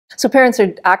So parents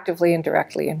are actively and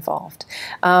directly involved.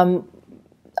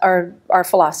 Our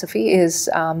philosophy is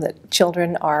that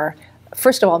children are,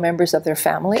 first of all, members of their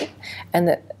family, and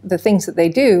that the things that they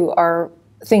do are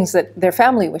things that their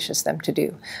family wishes them to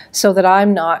do. So that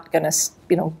I'm not going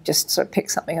to, just sort of pick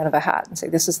something out of a hat and say,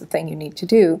 this is the thing you need to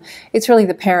do. It's really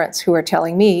the parents who are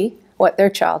telling me what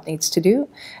their child needs to do,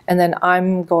 and then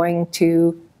I'm going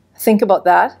to think about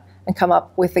that and come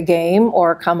up with a game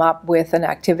or come up with an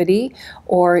activity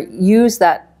or use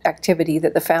that activity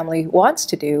that the family wants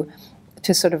to do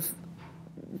to sort of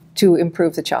to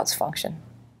improve the child's function.